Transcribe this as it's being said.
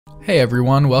Hey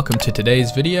everyone, welcome to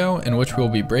today's video in which we'll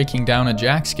be breaking down a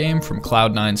Jax game from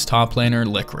Cloud9's top laner,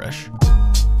 Licorice.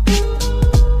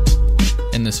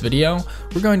 In this video,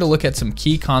 we're going to look at some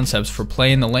key concepts for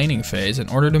playing the laning phase in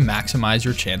order to maximize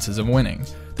your chances of winning.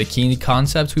 The key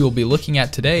concepts we will be looking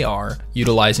at today are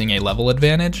utilizing a level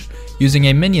advantage, using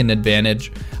a minion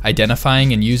advantage,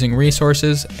 identifying and using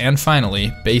resources, and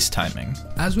finally, base timing.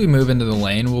 As we move into the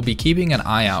lane, we'll be keeping an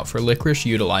eye out for Licorice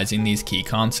utilizing these key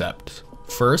concepts.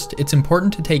 First, it's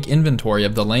important to take inventory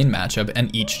of the lane matchup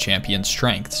and each champion's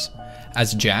strengths.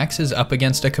 As Jax is up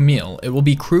against a Camille, it will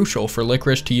be crucial for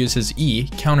Licorice to use his E,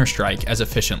 Counter-Strike, as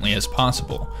efficiently as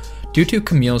possible. Due to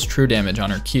Camille's true damage on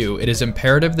her Q, it is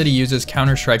imperative that he uses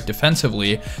Counter-Strike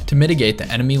defensively to mitigate the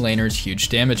enemy laner's huge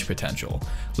damage potential.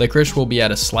 Licorice will be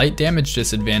at a slight damage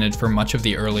disadvantage for much of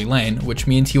the early lane, which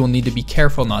means he will need to be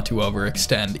careful not to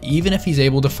overextend, even if he's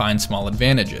able to find small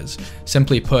advantages.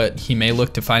 Simply put, he may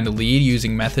look to find a lead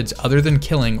using methods other than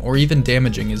killing or even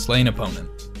damaging his lane opponent.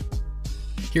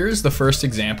 Here is the first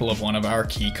example of one of our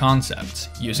key concepts,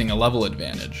 using a level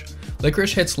advantage.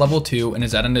 Licorice hits level 2 and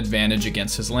is at an advantage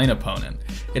against his lane opponent.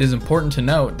 It is important to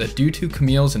note that due to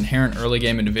Camille's inherent early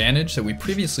game advantage that we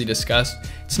previously discussed,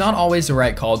 it's not always the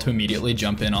right call to immediately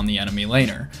jump in on the enemy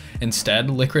laner. Instead,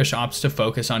 Licorice opts to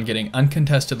focus on getting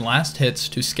uncontested last hits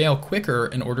to scale quicker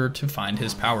in order to find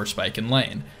his power spike in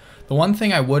lane. The one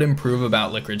thing I would improve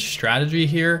about Licorice's strategy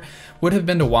here would have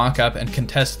been to walk up and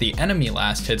contest the enemy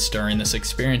last hits during this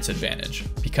experience advantage.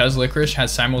 Because Licorice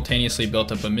has simultaneously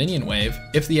built up a minion wave,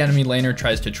 if the enemy laner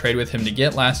tries to trade with him to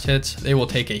get last hits, they will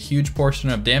take a huge portion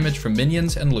of damage from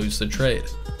minions and lose the trade.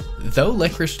 Though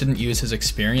Licorice didn't use his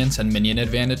experience and minion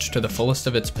advantage to the fullest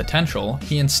of its potential,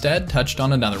 he instead touched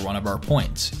on another one of our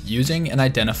points, using and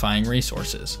identifying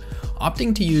resources.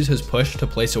 Opting to use his push to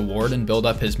place a ward and build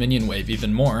up his minion wave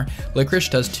even more,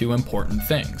 Licorice does two important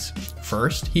things.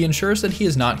 First, he ensures that he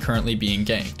is not currently being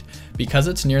ganked. Because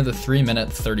it's near the 3-minute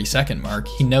 30-second mark,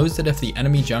 he knows that if the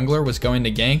enemy jungler was going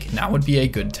to gank, now would be a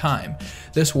good time.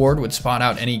 This ward would spot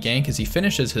out any gank as he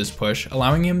finishes his push,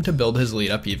 allowing him to build his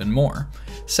lead up even more.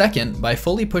 Second, by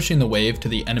fully pushing the wave to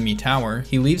the enemy tower,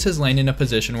 he leaves his lane in a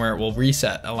position where it will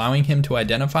reset, allowing him to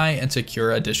identify and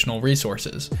secure additional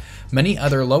resources. Many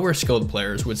other lower skilled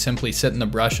players would simply sit in the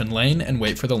brush and lane and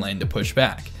wait for the lane to push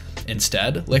back.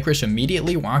 Instead, Licorice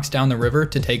immediately walks down the river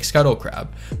to take Scuttle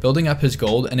Crab, building up his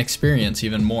gold and experience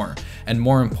even more, and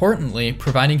more importantly,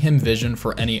 providing him vision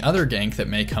for any other gank that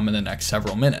may come in the next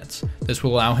several minutes. This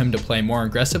will allow him to play more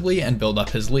aggressively and build up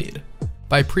his lead.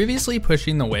 By previously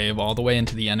pushing the wave all the way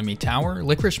into the enemy tower,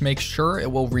 Licorice makes sure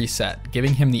it will reset,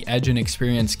 giving him the edge and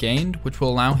experience gained, which will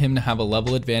allow him to have a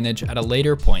level advantage at a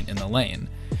later point in the lane.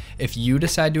 If you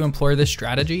decide to employ this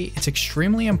strategy, it's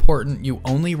extremely important you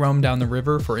only roam down the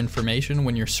river for information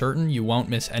when you're certain you won't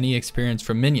miss any experience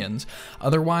from minions,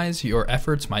 otherwise your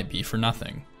efforts might be for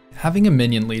nothing. Having a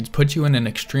minion lead puts you in an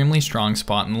extremely strong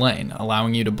spot in lane,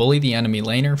 allowing you to bully the enemy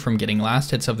laner from getting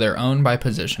last hits of their own by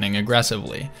positioning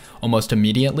aggressively. Almost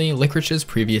immediately, Licorice's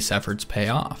previous efforts pay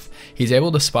off. He's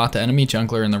able to spot the enemy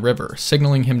jungler in the river,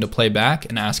 signaling him to play back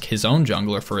and ask his own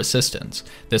jungler for assistance.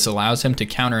 This allows him to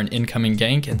counter an incoming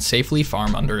gank and safely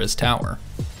farm under his tower.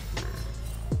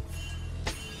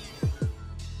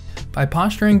 By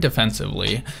posturing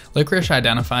defensively, Licorice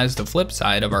identifies the flip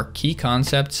side of our key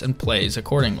concepts and plays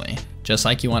accordingly. Just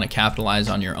like you want to capitalize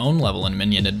on your own level and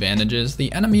minion advantages,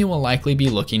 the enemy will likely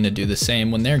be looking to do the same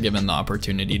when they're given the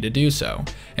opportunity to do so.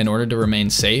 In order to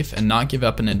remain safe and not give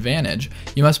up an advantage,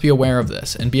 you must be aware of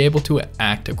this and be able to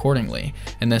act accordingly.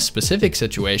 In this specific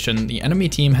situation, the enemy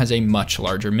team has a much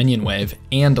larger minion wave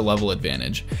and a level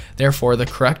advantage. Therefore, the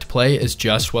correct play is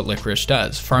just what Licorice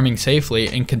does, farming safely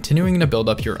and continuing to build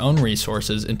up your own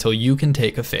resources until you can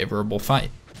take a favorable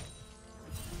fight.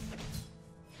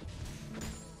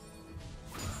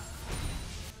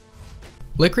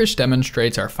 Licorice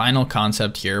demonstrates our final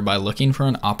concept here by looking for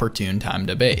an opportune time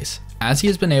to base. As he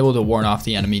has been able to ward off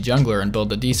the enemy jungler and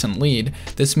build a decent lead,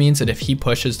 this means that if he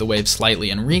pushes the wave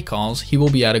slightly and recalls, he will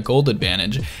be at a gold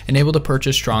advantage and able to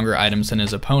purchase stronger items than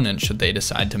his opponent should they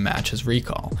decide to match his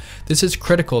recall. This is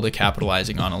critical to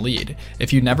capitalizing on a lead.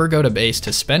 If you never go to base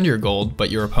to spend your gold, but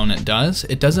your opponent does,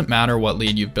 it doesn't matter what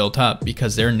lead you've built up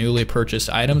because their newly purchased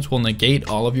items will negate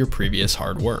all of your previous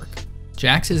hard work.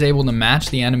 Jax is able to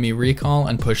match the enemy recall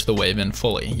and push the wave in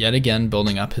fully, yet again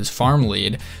building up his farm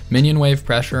lead, minion wave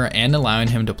pressure, and allowing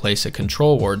him to place a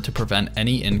control ward to prevent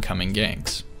any incoming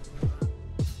ganks.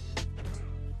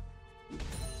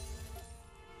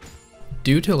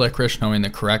 Due to Licorice knowing the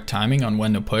correct timing on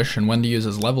when to push and when to use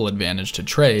his level advantage to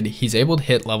trade, he's able to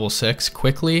hit level 6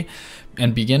 quickly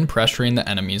and begin pressuring the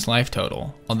enemy's life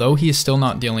total. Although he is still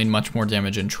not dealing much more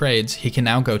damage in trades, he can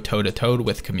now go toe-to-toe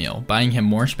with Camille, buying him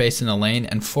more space in the lane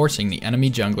and forcing the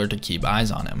enemy jungler to keep eyes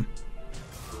on him.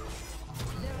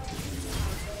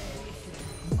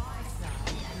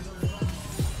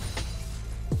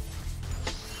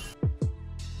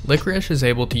 Licorice is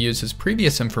able to use his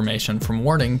previous information from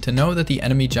warding to know that the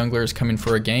enemy jungler is coming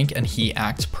for a gank, and he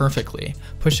acts perfectly.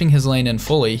 Pushing his lane in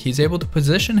fully, he's able to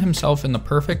position himself in the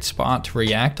perfect spot to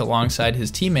react alongside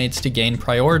his teammates to gain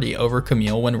priority over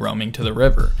Camille when roaming to the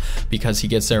river. Because he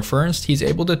gets there first, he's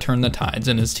able to turn the tides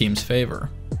in his team's favor.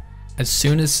 As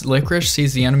soon as Licorice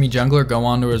sees the enemy jungler go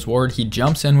onto his ward, he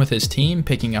jumps in with his team,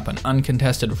 picking up an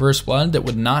uncontested first blood that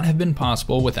would not have been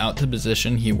possible without the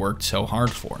position he worked so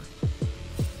hard for.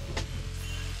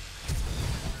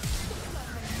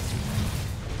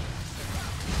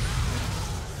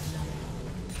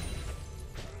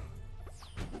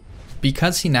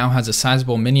 Because he now has a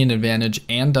sizable minion advantage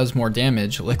and does more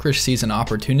damage, Licorice sees an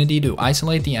opportunity to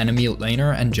isolate the enemy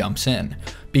laner and jumps in.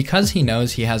 Because he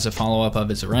knows he has a follow-up of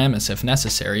his Aramis if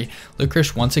necessary,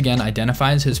 Licorice once again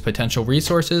identifies his potential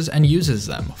resources and uses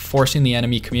them, forcing the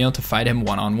enemy Camille to fight him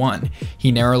one-on-one.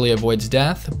 He narrowly avoids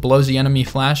death, blows the enemy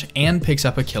flash, and picks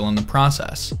up a kill in the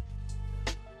process.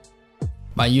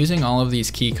 By using all of these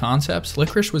key concepts,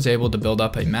 Licorice was able to build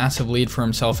up a massive lead for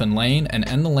himself in lane and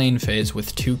end the lane phase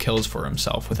with 2 kills for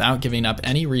himself without giving up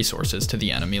any resources to the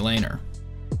enemy laner.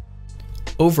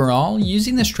 Overall,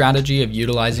 using the strategy of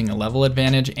utilizing a level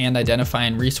advantage and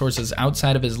identifying resources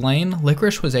outside of his lane,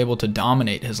 Licorice was able to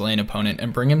dominate his lane opponent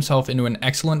and bring himself into an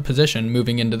excellent position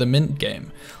moving into the mid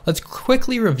game. Let's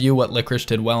quickly review what Licorice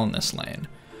did well in this lane.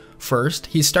 First,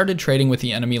 he started trading with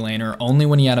the enemy laner only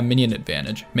when he had a minion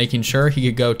advantage, making sure he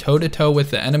could go toe-to-toe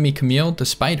with the enemy Camille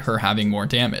despite her having more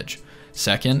damage.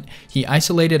 Second, he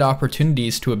isolated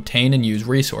opportunities to obtain and use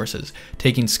resources,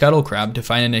 taking Scuttle Crab to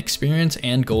find an experience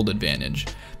and gold advantage.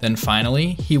 Then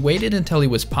finally, he waited until he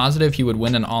was positive he would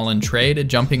win an all-in trade,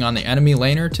 jumping on the enemy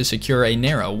laner to secure a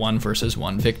narrow 1 versus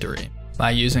 1 victory.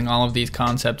 By using all of these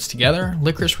concepts together,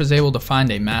 Licorice was able to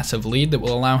find a massive lead that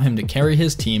will allow him to carry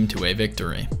his team to a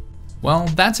victory. Well,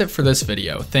 that's it for this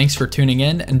video. Thanks for tuning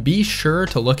in, and be sure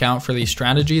to look out for these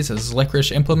strategies as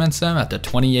Licorice implements them at the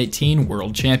 2018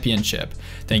 World Championship.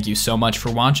 Thank you so much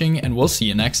for watching, and we'll see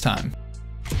you next time.